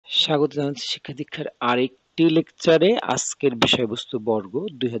স্বাগত জানাচ্ছি শিক্ষা দীক্ষার আরেকটি লেকচারে। আজকের বিষয়বস্তু বর্গ।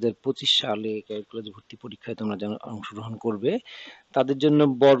 2025 সালে ক্যালকুলাস ভর্তি পরীক্ষায় তোমরা যারা অংশগ্রহণ করবে তাদের জন্য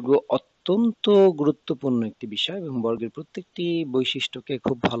বর্গ অত্যন্ত গুরুত্বপূর্ণ একটি বিষয় এবং বর্গের প্রত্যেকটি বৈশিষ্ট্যকে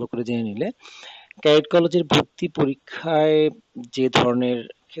খুব ভালো করে জেনে নিলে ক্যাডেট কলেজের ভর্তি পরীক্ষায় যে ধরনের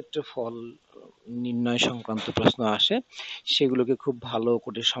ক্ষেত্রফল নির্ণয় সংক্রান্ত প্রশ্ন আসে সেগুলোকে খুব ভালো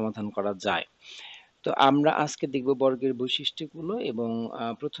করে সমাধান করা যায়। তো আমরা আজকে দেখব বর্গের বৈশিষ্ট্যগুলো এবং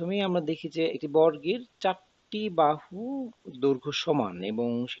প্রথমেই আমরা দেখি যে একটি বর্গের চারটি বাহু দৈর্ঘ্য সমান এবং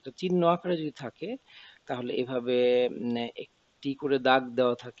সেটা চিহ্ন আকারে যদি থাকে তাহলে এভাবে একটি করে দাগ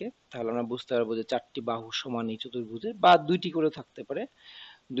দেওয়া থাকে, তাহলে আমরা বুঝতে পারবো যে চারটি বাহু সমান এই চতুর্ভুজের, বা দুইটি করে থাকতে পারে,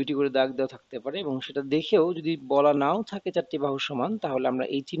 দুইটি করে দাগ দেওয়া থাকতে পারে। এবং সেটা দেখেও যদি বলা নাও থাকে চারটি বাহু সমান, তাহলে আমরা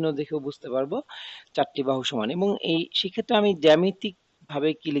এই চিহ্ন দেখেও বুঝতে পারবো চারটি বাহু সমান। এবং এই সেক্ষেত্রে আমি জ্যামিতিক ভাবে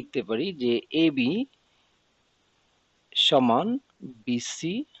কি লিখতে পারি যে এ বি সমান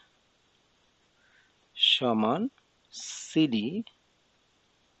বিসি সমান সিডি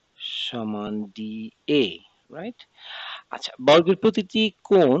সমান ডিএ, রাইট? আচ্ছা, বর্গের প্রতিটি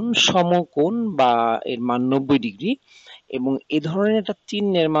কোণ সমকোণ বা এর মান 90 ডিগ্রি, এবং এ ধরনের একটা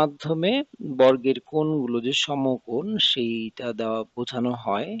চিহ্নের মাধ্যমে বর্গের কোণগুলো যে সমকোণ সেইটা দেওয়া বোঝানো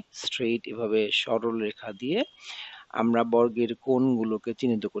হয়। স্ট্রেইট এভাবে সরল রেখা দিয়ে আমরা বর্গের কোণগুলোকে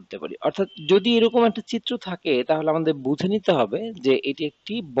চিহ্নিত করতে পারি। অর্থাৎ যদি এরকম একটা চিত্র থাকে তাহলে আমাদের বুঝে নিতে হবে যে এটি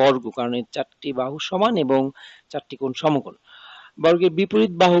একটি বর্গ, কারণ এর চারটি বাহু সমান এবং চারটি কোণ সমকোণ। বর্গের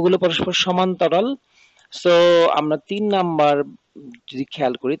বিপরীত বাহুগুলো পরস্পর সমান্তরাল। সো আমরা 3 নাম্বার যদি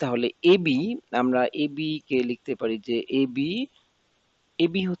খেয়াল করি তাহলে এবি, আমরা এবি কে লিখতে পারি যে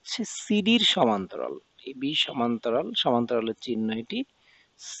এবি হচ্ছে সিডির সমান্তরাল। এবি সমান্তরাল, সমান্তরালের চিহ্ন এটি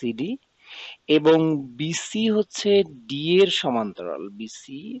সিডি, এবং বিসি হচ্ছে ডি এর সমান্তরাল,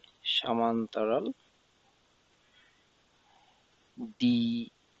 বিসি সমান্তরাল ডি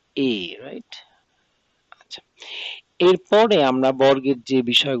এ, রাইট? আচ্ছা, এরপরে আমরা বর্গের যে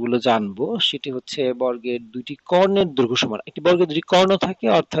বিষয়গুলো জানবো সেটি হচ্ছে বর্গের দুইটি কর্ণের দৈর্ঘ্য সমান। একটি বর্গের দুটি কর্ণ থাকে,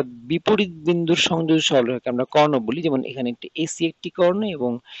 অর্থাৎ বিপরীত বিন্দুর সংযোজী সরলরেখাকে আমরা কর্ণ বলি। যেমন এখানে একটি এসি একটি কর্ণ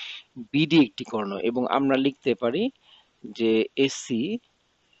এবং বিডি একটি কর্ণ, এবং আমরা লিখতে পারি যে এসি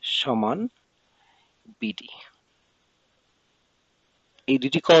সমান বিডি, এই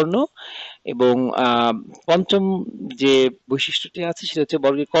দুটি কর্ণ। এবং পঞ্চম যে বৈশিষ্ট্যটি আছে সেটা হচ্ছে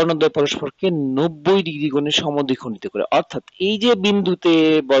বর্গের কর্ণদ্বয় পরস্পরকে 90 ডিগ্রি কোণে সমদ্বিখণ্ডিত করে। অর্থাৎ এই যে বিন্দুতে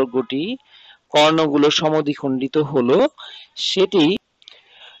বর্গটি কর্ণগুলো সমদ্বিখণ্ডিত হলো, সেটি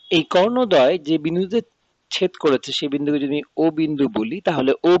এই কর্ণদ্বয় যে বিন্দুতে ছেদ করেছে সেই বিন্দুকে যদি ও বিন্দু বলি,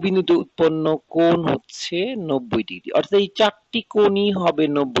 তাহলে ও বিন্দুতে উৎপন্ন কোণ হচ্ছে 90 ডিগ্রি। অর্থাৎ এই চারটি কোণই হবে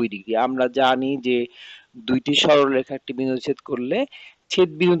 90 ডিগ্রি। আমরা জানি যে দুইটি সরলরেখা একটি বিন্দুতে ছেদ করলে ছেদ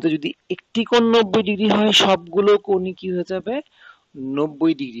বিন্দুতে যদি একটি কোণ 90 ডিগ্রি হয়, সবগুলো কোণই কি হয়ে যাবে?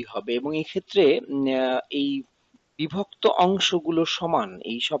 90 ডিগ্রি হবে। এবং এই ক্ষেত্রে এই বিভক্ত অংশগুলো সমান,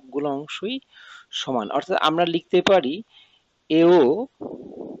 এই সবগুলো অংশই সমান। অর্থাৎ আমরা লিখতে পারি এও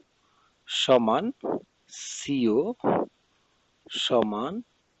সমান সিও সমান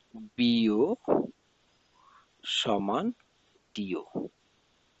বিও সমান ডিও।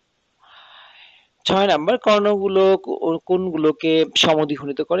 6 নাম্বার, কর্ণগুলো কোণগুলোকে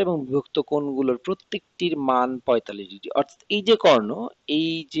সমদ্বিখণ্ডিত করে এবং বিভক্ত কোণগুলোর প্রত্যেকটির মান 45 ডিগ্রি। অর্থাৎ এই যে কর্ণ,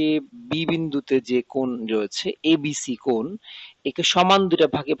 এই যে বি বিন্দুতে যে কোণ রয়েছে এবিসি কোণ, একে সমান দুটা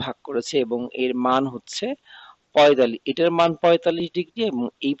ভাগে ভাগ করেছে এবং এর মান হচ্ছে 45, এটার মান 45 ডিগ্রি এবং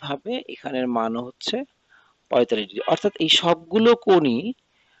এইভাবে এখানের মানও হচ্ছে 45 ডিগ্রি। অর্থাৎ এই সবগুলো কোণই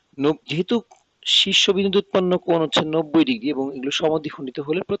যেহেতু শীর্ষবিন্দুতে উৎপন্ন কোণ হচ্ছে 90 ডিগ্রি এবং এগুলো সমদ্বিখণ্ডিত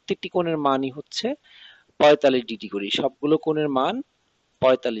হলে প্রত্যেকটি কোণের মানই হচ্ছে 45 ডিগ্রি করে। সবগুলো কোণের মান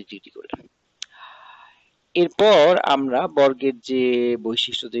 45 ডিগ্রি করে। এরপর আমরা বর্গের যে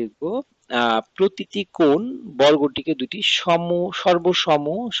বৈশিষ্ট্য দেখব, প্রতিটি কোণ বর্গটিকে দুটি সর্বসম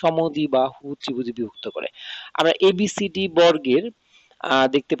সমদ্বিবাহু ত্রিভুজে বিভক্ত করে। আমরা এবিসিডি বর্গের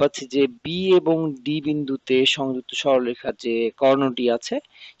দেখতে পাচ্ছি যে বি এবং ডি বিন্দুতে সংযুক্ত সরলরেখার যে কর্ণটি আছে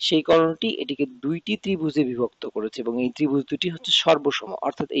সেই কর্ণটি এটিকে দুইটি ত্রিভুজে বিভক্ত করেছে, এবং এই ত্রিভুজ দুটি হচ্ছে সর্বসম।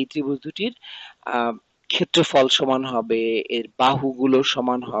 অর্থাৎ এই ত্রিভুজ দুটির ক্ষেত্রফল সমান হবে, এর বাহুগুলো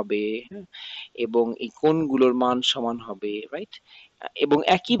সমান হবে, এবং এই কোণগুলোর মান সমান হবে, রাইট? এবং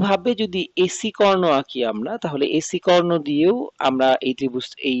একইভাবে যদি এসি কর্ণ আঁকি আমরা, তাহলে এসি কর্ণ দিয়েও আমরা এই ত্রিভুজ,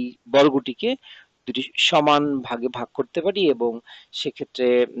 এই বর্গটিকে দুটি সমান ভাগে ভাগ করতে পারি, এবং সেক্ষেত্রে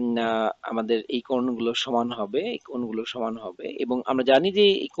আমাদের এই কোণগুলো সমান হবে, এই কোণগুলো সমান হবে। এবং আমরা জানি যে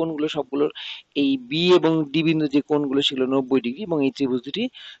এই কোণগুলো সবগুলোর, এই বি এবং ডি বিন্দু যে কোণগুলো সেগুলো 90 ডিগ্রি এবং এই ত্রিভুজ দুটি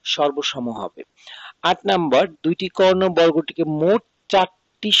সর্বসম হবে। 8 নাম্বার, দুইটি কর্ণ বর্গটিকে মোট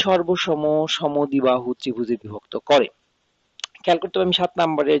 4টি সর্বসম সমদ্বিবাহু ত্রিভুজে বিভক্ত করে। খেয়াল করতে হবে, আমি 7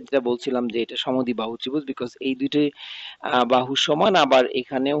 নম্বরে যেটা বলছিলাম যে এটা সমদ্বিবাহু ত্রিভুজ, বিকজ এই দুইটি বাহু সমান, আবার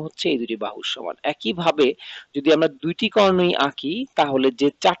এখানেও হচ্ছে এই দুটি বাহু সমান। একইভাবে যদি আমরা দুইটি কর্ণই আঁকি তাহলে যে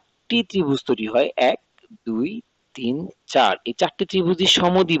চারটি ত্রিভুজ তৈরি হয়, 1 2 3 4, এই চারটি ত্রিভুজই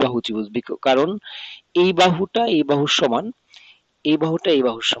সমদ্বিবাহু ত্রিভুজ, কারণ এই বাহুটা এই বাহুর সমান, এই বাহুটা এই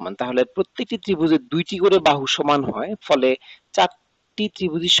বাহুর সমান, তাহলে প্রত্যেকটি ত্রিভুজের দুইটি করে বাহু সমান হয়, ফলে চারটি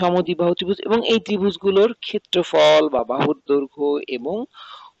ত্রিভুজই সমদ্বিবাহু ত্রিভুজ, এবং এই ত্রিভুজগুলোর ক্ষেত্রফল বা বাহুর দৈর্ঘ্য এবং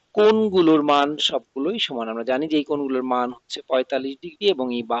কোণগুলোর মান সবগুলোই সমান। আমরা জানি যে এই কোণগুলোর মান হচ্ছে 45 ডিগ্রি, এবং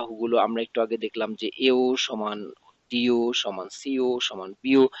এই বাহুগুলো আমরা একটু আগে দেখলাম যে এও সমান ডিও সমান সিও সমান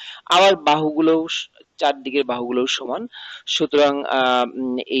বিও, আবার বাহুগুলোও চারদিকের বাহুগুলোও সমান। সুতরাং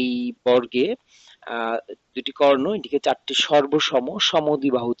এই বর্গে আহ দুটি কর্ণ এটিকে চারটি সর্বসম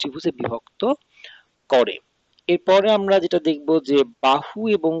সমদ্বিবাহু ত্রিভুজে বিভক্ত করে। এরপরে আমরা যেটা দেখব যে বাহু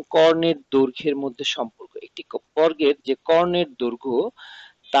এবং কর্ণের দৈর্ঘ্যের মধ্যে সম্পর্ক। একটি বর্গের যে কর্ণের দৈর্ঘ্য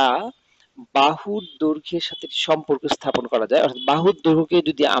তা বাহুর দৈর্ঘ্যের সাথে সম্পর্ক স্থাপন করা যায়, অর্থাৎ বাহুর দৈর্ঘ্যকে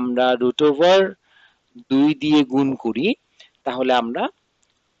যদি আমরা √2 দিয়ে গুণ করি তাহলে আমরা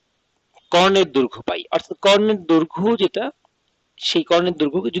কর্ণের দৈর্ঘ্য পাই, অর্থাৎ কর্ণের দৈর্ঘ্য যেটা, সেই কর্ণের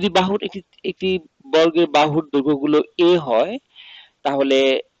দৈর্ঘ্যকে যদি বাহুর একটি বর্গের বাহুর দৈর্ঘ্যগুলো a হয়, তাহলে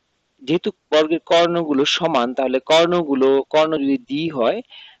যেহেতু বর্গের কর্ণগুলো সমান, তাহলে কর্ণ যদি d হয়,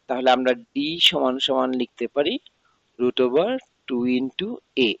 তাহলে আমরা d সমান সমান লিখতে পারি √2 ইন্টু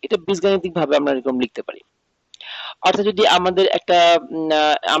a। এটা বীজগাণিতিক ভাবে আমরা এরকম লিখতে পারি। অর্থাৎ যদি আমাদের একটা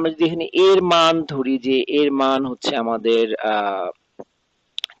আমরা যদি এখানে এর মান ধরি, যে এর মান হচ্ছে আমাদের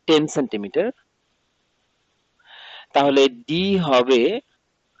 10 সেন্টিমিটার, তাহলে d হবে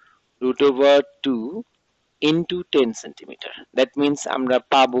 √2 ইন্টু 10 সেন্টিমিটার। দ্যাট মিনস আমরা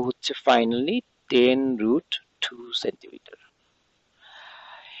পাবো হচ্ছে ফাইনালি 10√2 সেন্টিমিটার।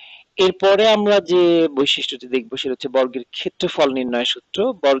 এরপরে আমরা যে বৈশিষ্ট্যটি দেখবো সেটা হচ্ছে বর্গের ক্ষেত্রফল নির্ণয় সূত্র।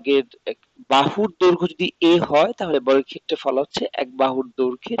 বর্গের বাহুর দৈর্ঘ্য যদি a হয়, তাহলে বর্গের ক্ষেত্রফল হচ্ছে এক বাহুর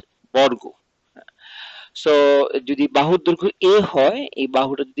দৈর্ঘ্যের বর্গ। সো যদি বাহুর দৈর্ঘ্য a হয়, এই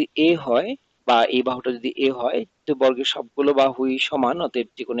বাহুটা যদি a হয় বা এই বাহুটা যদি a হয়, তো বর্গের সবগুলো বাহুই সমান, অতএব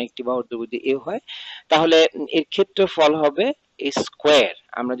যে কোনো একটি বাহুর দৈর্ঘ্য যদি a হয়, তাহলে এর ক্ষেত্রফল হবে a স্কয়ার।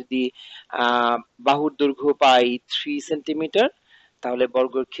 আমরা যদি বাহুর দৈর্ঘ্য পাই 3 সেন্টিমিটার, তাহলে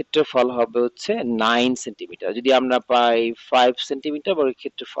বর্গের ক্ষেত্রফল হবে হচ্ছে 9 সেন্টিমিটার। যদি আমরা পাই 5 সেন্টিমিটার, বর্গের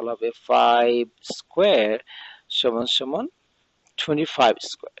ক্ষেত্রফল হবে 5 স্কয়ার সমান সমান 25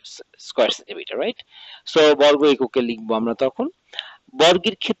 স্কয়ার সেন্টিমিটার, রাইট? সো বর্গ এককে লিখবো আমরা তখন।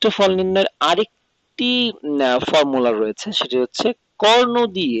 বর্গের ক্ষেত্রফল নির্ণয়ের আরেকটি ফর্মুলা রয়েছে, সেটি হচ্ছে কর্ণ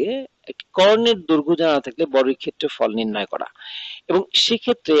দিয়ে কর্ণের দৈর্ঘ্য জানা থাকলে বর্গের ক্ষেত্রফল নির্ণয় করা। এবং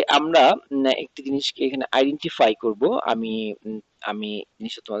সেক্ষেত্রে আমরা একটি জিনিসকে এখানে আইডেন্টিফাই করব। আমি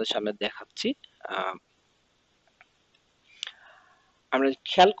জিনিসটা তোমাদের সামনে দেখাচ্ছি। আমরা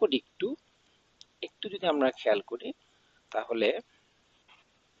খেয়াল করি একটু যদি আমরা খেয়াল করি, তাহলে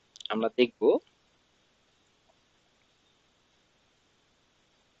আমরা দেখব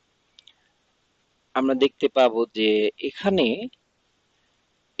আমরা দেখতে পাবো যে এখানে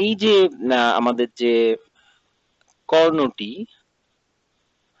এই যে আমাদের যে কর্ণটি,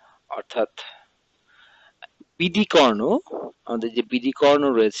 অর্থাৎ বিধি কর্ণ, আমাদের যে বিধি কর্ণ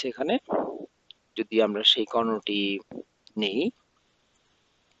রয়েছে এখানে, যদি আমরা সেই কর্ণটি নেই,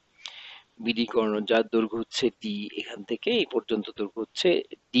 বিধি কর্ণ যার দৈর্ঘ্য হচ্ছে d, এখান থেকে এই পর্যন্ত দৈর্ঘ্য হচ্ছে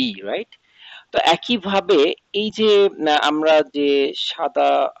d, রাইট? তো একইভাবে এই যে আমরা যে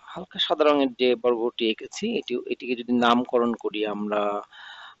হালকা সাদা রঙের যে বর্গটি এঁকেছি, এটিকে যদি নামকরণ করি আমরা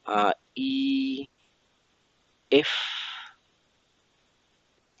ই এফ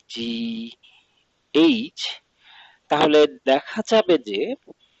জি এইচ, তাহলে দেখা যাবে যে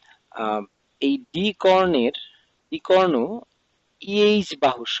এই ডি কর্ণ ইএইচ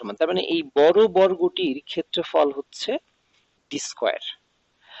বাহুর সমান। তার মানে এই বড় বর্গটির ক্ষেত্রফল হচ্ছে ডি স্কয়ার।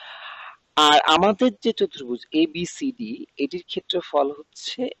 আর আমাদের যে চতুর্ভুজ এবিসিডি, এটির ক্ষেত্রফল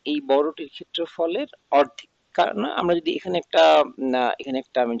হচ্ছে এই বড়টির ক্ষেত্রফলের অর্ধেক। কারণ আমরা যদি এখানে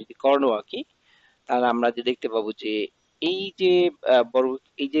একটা আমি যদি কর্ণ আঁকি, তাহলে আমরা যে দেখতে পাবো যে এই যে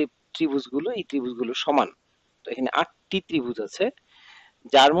এই যে এই ত্রিভুজগুলো সমান। তো এখানে 8টি ত্রিভুজ আছে,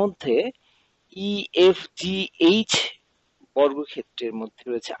 যার মধ্যে ই এফ জি এইচ বর্গক্ষেত্রের মধ্যে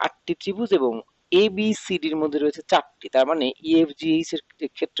রয়েছে 8টি ত্রিভুজ, এবং এ বি সি ডির মধ্যে রয়েছে 4টি। তার মানে ই এফ জি এইচ এর যে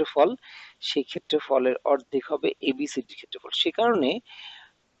ক্ষেত্রফল, সেই ক্ষেত্রফলের অর্ধেক হবে এ বি সি ডির ক্ষেত্রফল। সে কারণে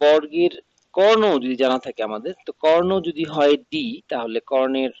বর্গের কর্ণ যদি জানা থাকে আমাদের, তো কর্ণ যদি হয় ডি, তাহলে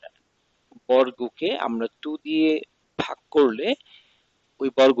কর্ণের বর্গকে আমরা 2 দিয়ে ভাগ করলে ওই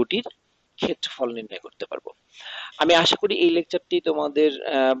বর্গটির ক্ষেত্রফল নির্ণয় করতে পারবো। আমি আশা করি এই লেকচারটি তোমাদের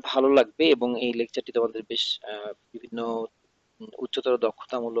ভালো লাগবে, এবং এই লেকচারটি তোমাদের বেশ বিভিন্ন উচ্চতর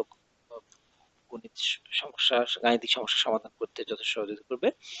দক্ষতামূলক গাণিতিক সমস্যা সমাধান করতে যথেষ্ট সহযোগিতা করবে।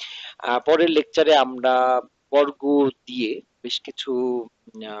 পরের লেকচারে আমরা বর্গ দিয়ে বেশ কিছু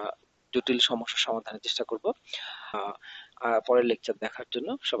জটিল সমস্যা সমাধানের চেষ্টা করব। পরের লেকচার দেখার জন্য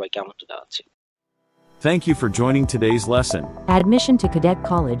সবাইকে আমন্ত্রণ জানাচ্ছি। Thank you for joining today's lesson. Admission to Cadet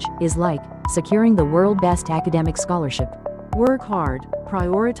College is like securing the world best academic scholarship. Work hard,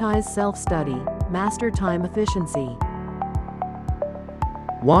 prioritize self-study, master time efficiency.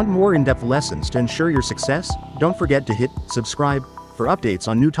 Want more in-depth lessons to ensure your success? Don't forget to hit subscribe for updates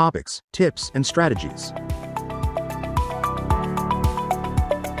on new topics, tips, and strategies.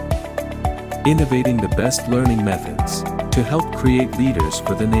 Innovating the best learning methods to help create leaders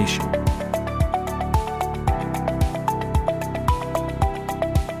for the nation.